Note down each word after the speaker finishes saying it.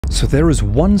So there is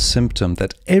one symptom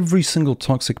that every single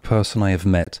toxic person I have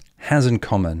met has in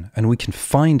common, and we can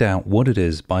find out what it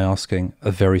is by asking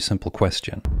a very simple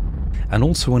question. And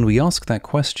also when we ask that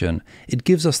question, it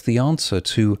gives us the answer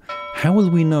to how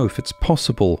will we know if it's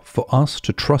possible for us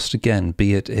to trust again,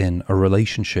 be it in a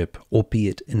relationship or be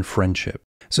it in friendship.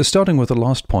 So starting with the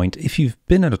last point, if you've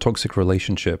been in a toxic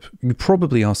relationship, you're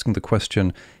probably asking the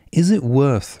question, is it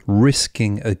worth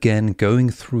risking again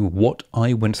going through what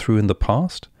I went through in the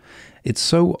past? It's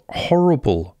so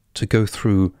horrible to go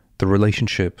through the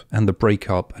relationship and the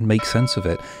breakup and make sense of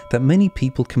it that many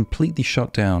people completely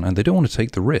shut down and they don't want to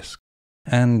take the risk.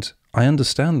 And I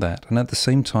understand that. And at the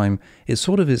same time, it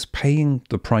sort of is paying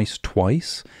the price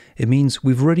twice. It means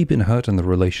we've already been hurt in the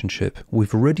relationship.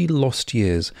 We've already lost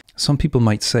years. Some people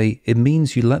might say it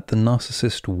means you let the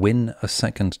narcissist win a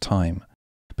second time.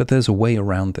 But there's a way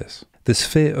around this. This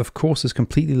fear, of course, is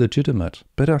completely legitimate,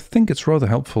 but I think it's rather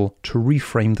helpful to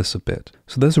reframe this a bit.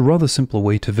 So there's a rather simple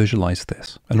way to visualize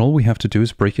this, and all we have to do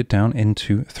is break it down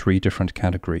into 3 different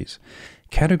categories.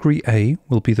 Category A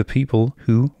will be the people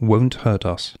who won't hurt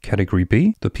us. Category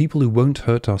B, the people who won't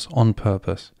hurt us on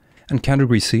purpose. And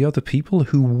Category C are the people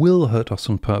who will hurt us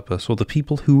on purpose, or the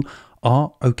people who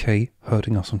are okay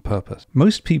hurting us on purpose.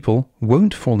 Most people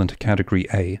won't fall into Category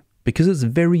A, because it's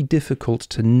very difficult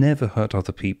to never hurt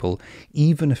other people,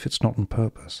 even if it's not on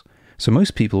purpose. So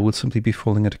most people would simply be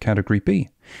falling into Category B.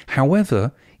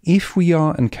 However, if we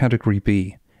are in Category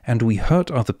B and we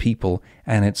hurt other people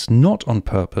and it's not on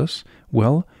purpose,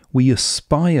 well, we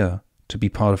aspire to be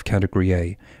part of Category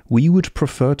A. We would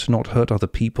prefer to not hurt other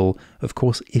people, of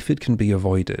course, if it can be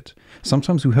avoided.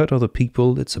 Sometimes we hurt other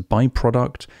people, it's a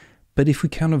byproduct, but if we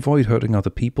can avoid hurting other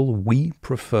people, we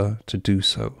prefer to do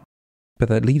so. But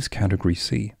that leaves Category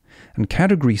C. And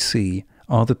Category C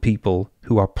are the people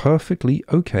who are perfectly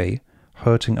okay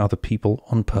hurting other people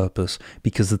on purpose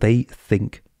because they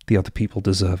think the other people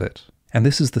deserve it. And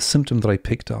this is the symptom that I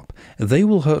picked up. They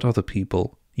will hurt other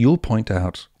people. You'll point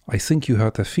out, I think you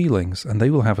hurt their feelings, and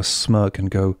they will have a smirk and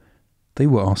go, they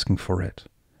were asking for it.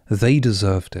 They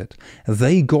deserved it.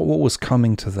 They got what was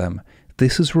coming to them.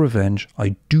 This is revenge.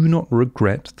 I do not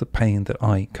regret the pain that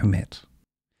I commit.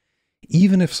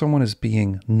 Even if someone is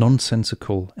being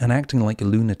nonsensical and acting like a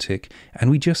lunatic, and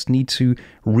we just need to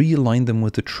realign them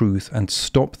with the truth and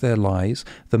stop their lies,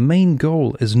 the main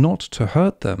goal is not to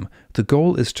hurt them. The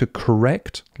goal is to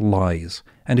correct lies.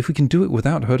 And if we can do it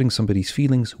without hurting somebody's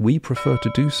feelings, we prefer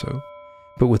to do so.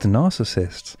 But with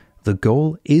narcissists, the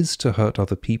goal is to hurt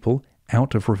other people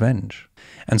out of revenge.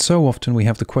 And so often we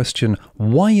have the question,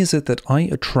 why is it that I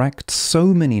attract so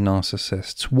many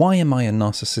narcissists? Why am I a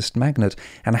narcissist magnet?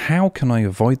 And how can I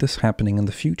avoid this happening in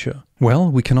the future?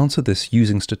 Well, we can answer this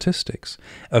using statistics.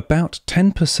 About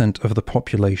 10% of the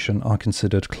population are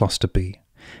considered cluster B.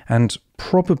 And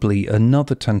probably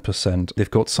another 10%, they've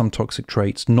got some toxic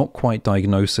traits, not quite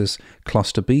diagnosis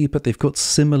cluster B, but they've got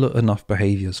similar enough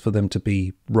behaviors for them to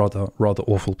be rather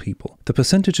awful people. The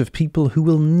percentage of people who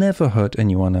will never hurt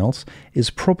anyone else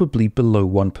is probably below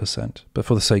 1%. But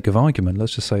for the sake of argument,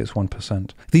 let's just say it's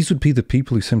 1%. These would be the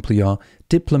people who simply are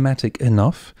diplomatic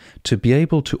enough to be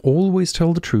able to always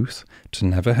tell the truth, to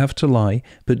never have to lie,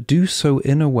 but do so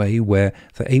in a way where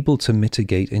they're able to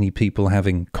mitigate any people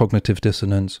having cognitive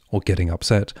dissonance or getting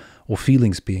upset or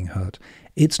feelings being hurt.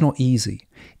 It's not easy.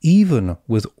 Even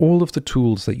with all of the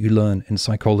tools that you learn in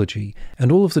psychology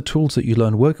and all of the tools that you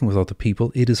learn working with other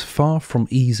people, it is far from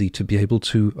easy to be able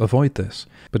to avoid this.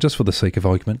 But just for the sake of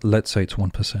argument, let's say it's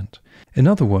 1%. In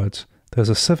other words, there's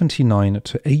a 79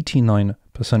 to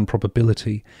 89%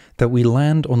 probability that we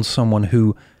land on someone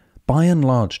who, by and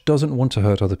large, doesn't want to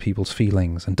hurt other people's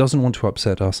feelings and doesn't want to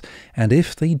upset us, and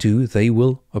if they do, they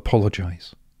will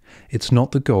apologize. It's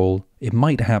not the goal. It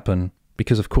might happen,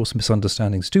 because of course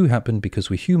misunderstandings do happen because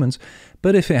we're humans,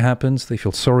 but if it happens, they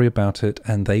feel sorry about it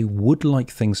and they would like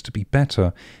things to be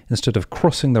better instead of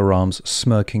crossing their arms,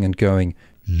 smirking and going,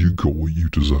 you got what you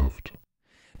deserved.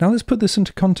 Now let's put this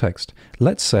into context.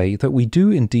 Let's say that we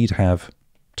do indeed have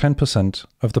 10%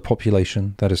 of the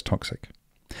population that is toxic.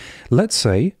 Let's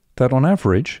say that on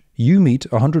average, you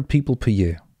meet 100 people per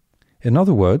year. In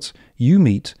other words, you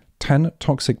meet 10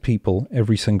 toxic people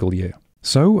every single year.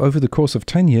 So over the course of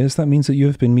 10 years, that means that you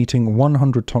have been meeting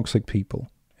 100 toxic people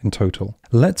in total.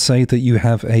 Let's say that you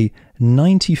have a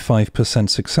 95%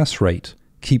 success rate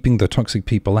keeping the toxic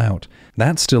people out.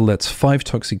 That still lets 5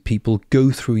 toxic people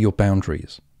go through your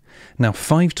boundaries. Now,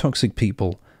 5 toxic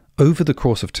people over the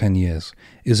course of 10 years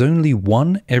is only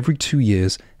 1 every 2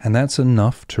 years, and that's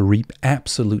enough to reap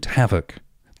absolute havoc.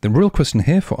 The real question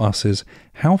here for us is,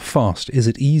 how fast is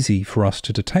it easy for us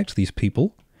to detect these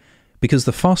people Because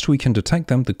the faster we can detect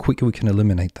them, the quicker we can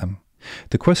eliminate them.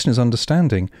 The question is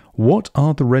understanding what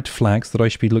are the red flags that I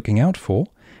should be looking out for,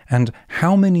 and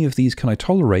how many of these can I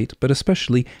tolerate, but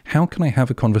especially how can I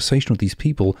have a conversation with these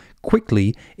people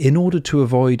quickly in order to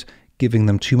avoid giving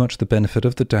them too much the benefit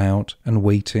of the doubt and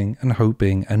waiting and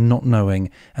hoping and not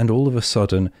knowing, and all of a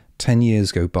sudden 10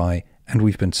 years go by and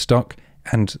we've been stuck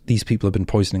and these people have been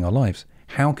poisoning our lives.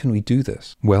 How can we do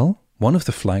this? Well, one of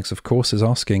the flags, of course, is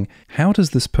asking, how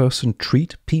does this person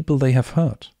treat people they have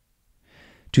hurt?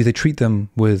 Do they treat them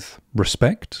with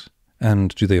respect?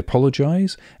 And do they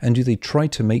apologize? And do they try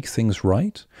to make things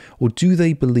right? Or do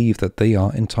they believe that they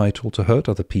are entitled to hurt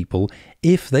other people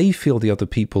if they feel the other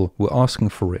people were asking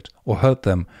for it, or hurt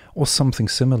them, or something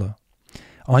similar?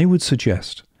 I would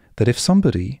suggest that if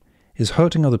somebody is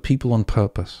hurting other people on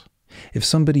purpose, if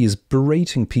somebody is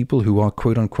berating people who are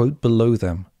quote-unquote below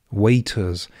them,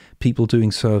 waiters, people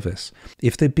doing service,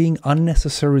 if they're being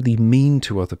unnecessarily mean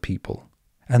to other people,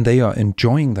 and they are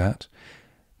enjoying that,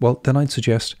 well, then I'd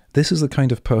suggest this is the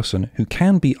kind of person who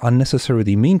can be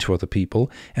unnecessarily mean to other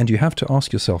people, and you have to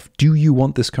ask yourself, do you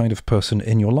want this kind of person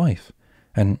in your life?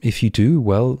 And if you do,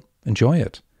 well, enjoy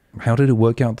it. How did it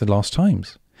work out the last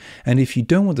times? And if you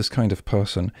don't want this kind of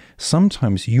person,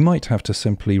 sometimes you might have to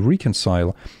simply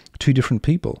reconcile two different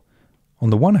people. On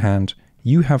the one hand,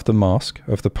 you have the mask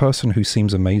of the person who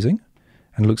seems amazing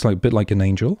and looks like a bit like an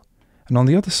angel. And on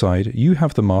the other side, you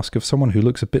have the mask of someone who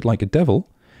looks a bit like a devil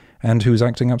and who's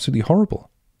acting absolutely horrible.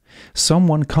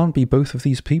 Someone can't be both of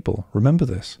these people. Remember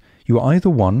this. You are either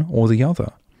one or the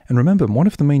other. And remember, one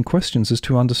of the main questions is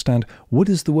to understand, what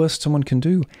is the worst someone can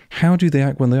do? How do they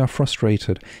act when they are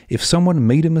frustrated? If someone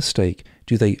made a mistake,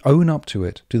 do they own up to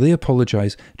it? Do they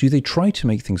apologize? Do they try to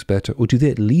make things better? Or do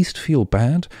they at least feel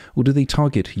bad? Or do they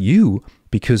target you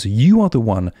because you are the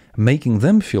one making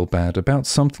them feel bad about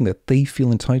something that they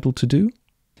feel entitled to do?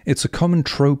 It's a common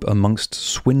trope amongst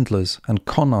swindlers and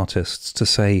con artists to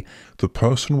say, The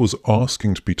person was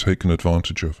asking to be taken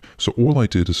advantage of, so all I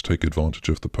did is take advantage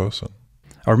of the person.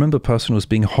 I remember a person was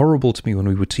being horrible to me when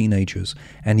we were teenagers,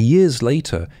 and years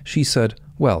later she said,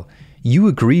 well, you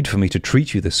agreed for me to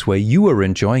treat you this way, you were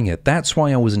enjoying it, that's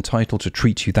why I was entitled to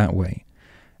treat you that way.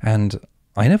 And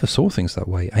I never saw things that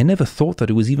way. I never thought that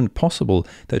it was even possible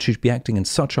that she'd be acting in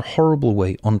such a horrible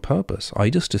way on purpose. I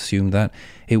just assumed that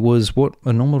it was what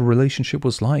a normal relationship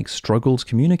was like, struggles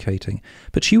communicating.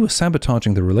 But she was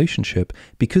sabotaging the relationship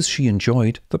because she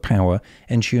enjoyed the power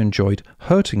and she enjoyed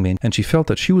hurting me, and she felt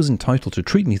that she was entitled to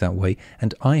treat me that way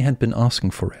and I had been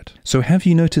asking for it. So have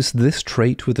you noticed this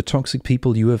trait with the toxic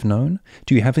people you have known?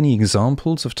 Do you have any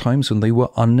examples of times when they were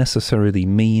unnecessarily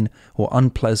mean or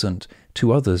unpleasant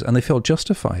to others and they felt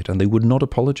justified and they would not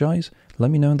apologize?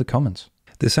 Let me know in the comments.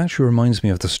 This actually reminds me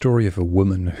of the story of a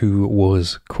woman who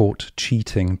was caught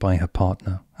cheating by her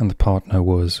partner, and the partner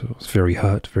was very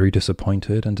hurt, very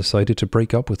disappointed, and decided to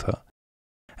break up with her.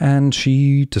 And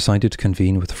she decided to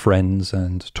convene with friends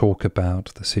and talk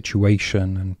about the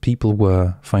situation, and people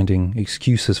were finding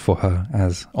excuses for her,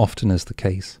 as often is the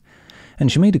case.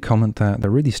 And she made a comment that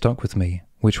really stuck with me,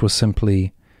 which was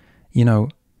simply, you know,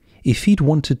 if he'd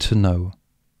wanted to know,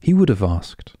 he would have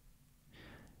asked.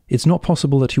 It's not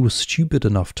possible that he was stupid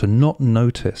enough to not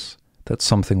notice that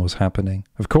something was happening.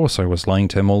 Of course, I was lying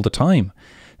to him all the time,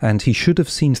 and he should have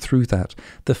seen through that.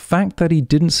 The fact that he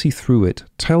didn't see through it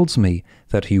tells me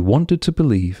that he wanted to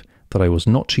believe that I was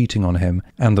not cheating on him,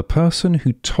 and the person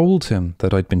who told him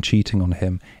that I'd been cheating on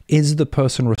him is the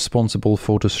person responsible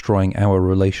for destroying our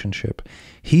relationship.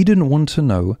 He didn't want to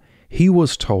know, he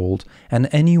was told, and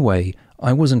anyway,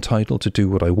 I was entitled to do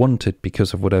what I wanted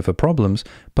because of whatever problems,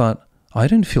 but I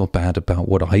didn't feel bad about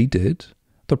what I did.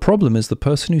 The problem is the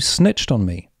person who snitched on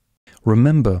me.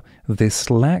 Remember, this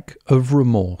lack of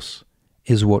remorse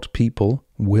is what people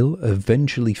will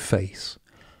eventually face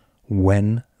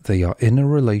when they are in a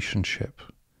relationship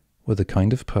with the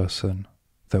kind of person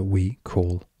that we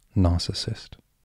call narcissist.